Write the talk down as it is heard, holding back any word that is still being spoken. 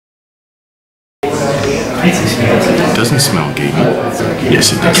It doesn't smell gamey.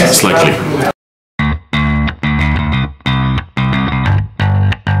 Yes, it does, slightly.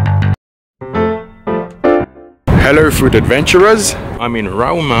 Hello food adventurers, I'm in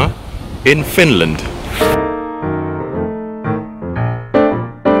Rauma in Finland.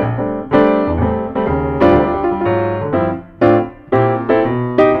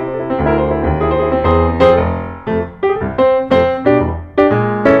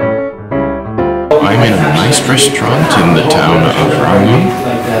 I'm in a nice restaurant in the town of Rauma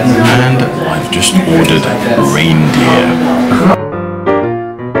and I've just ordered reindeer.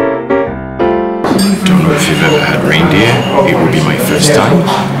 Don't know if you've ever had reindeer, it will be my first time.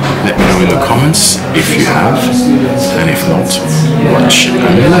 Let me know in the comments if you have, and if not, watch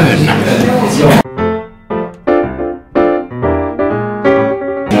and learn.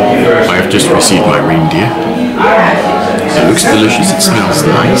 I have just received my reindeer. It looks delicious, it smells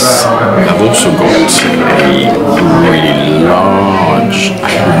nice. I've also got a really large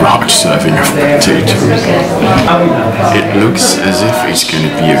serving of potato. It looks as if it's going to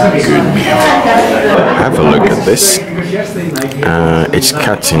be a good meal. Have a look at this. It's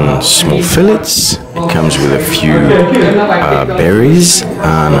cut in small fillets. It comes with a few berries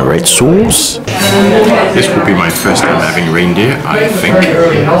and a red sauce. This will be my first time having reindeer, I think.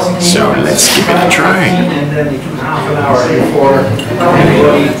 So let's give it a try.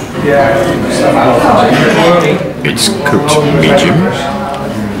 It's cooked medium.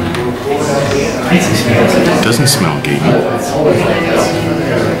 It doesn't smell gamey.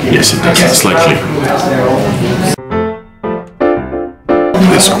 Yes, it does, slightly.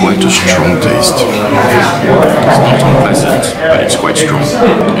 There's quite a strong taste. It's not unpleasant, but it's quite strong.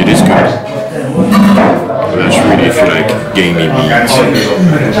 It is good. That's really if you like gamey meat.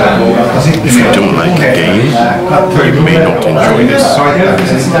 If you don't like game, you may not enjoy this.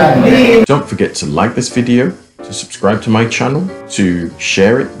 Don't forget to like this video, to subscribe to my channel, to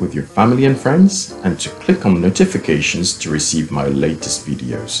share it with your family and friends, and to click on notifications to receive my latest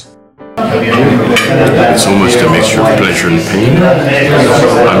videos. It's almost a mixture of pleasure and pain.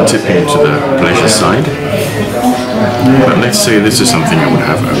 I'm tipping to the pleasure side. But let's say this is something I would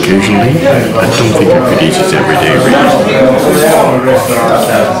have occasionally. I don't think I could eat it every day, really.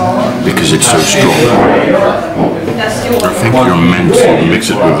 Because it's so strong. I think you're meant to mix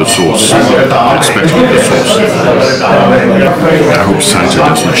it with the sauce, especially the sauce. I hope Santa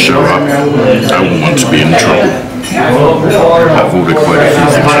doesn't show up. I won't want to be in trouble. I've ordered quite a few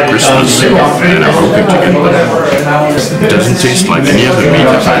things for Christmas, and I'm hoping to get them. It doesn't taste like any other meat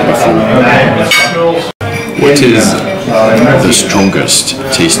I've had before. What is the strongest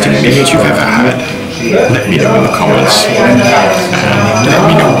tasting meat you've ever had? Let me know in the comments, and let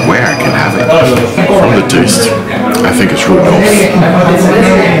me know where I can have it. From the taste, I think it's Rudolph,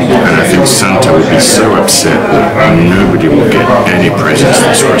 and I think Santa would be so upset that nobody will get any presents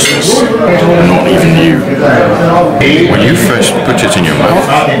this Christmas, not even you. When you first put it in your mouth,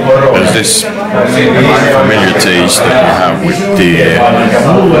 there's this familiar taste that you have with deer,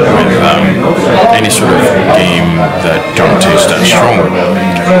 with any sort of game that don't taste that strong.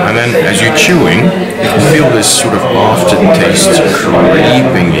 And then as you're chewing, you can feel this sort of aftertaste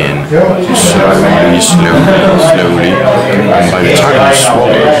creeping in, slowly, and by the time you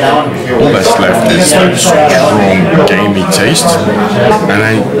swallow, all that's left is that strong, gamey taste, and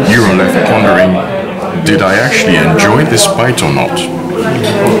then you're left wondering, did I actually enjoy this bite or not?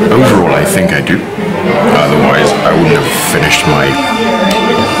 Overall, I think I do. Otherwise, I wouldn't have finished my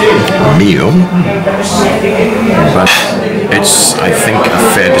meal. But it's, I think, a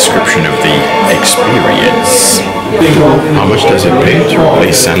fair description of the experience. How much does it pay to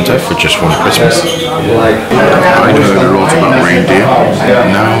replace Santa for just one Christmas? I'd heard a lot about reindeer.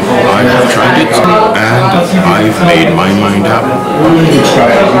 Now I have tried it and I've made my mind up.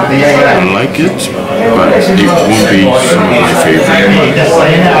 I like it, but it won't be some of my favorite.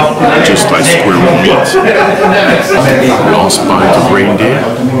 Just like squirrel meat. Last bite of reindeer.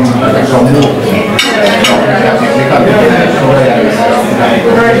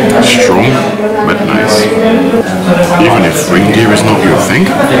 Strong, but nice. Even if reindeer is not your thing, if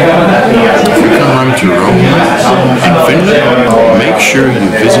you come around to Rauma in Finland, make sure you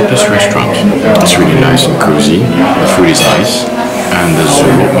visit this restaurant. It's really nice and cozy, the food is nice, and there's a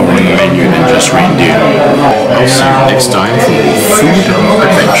lot more on the menu than just reindeer. I'll see you next time for more food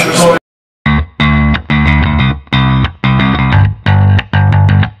adventures.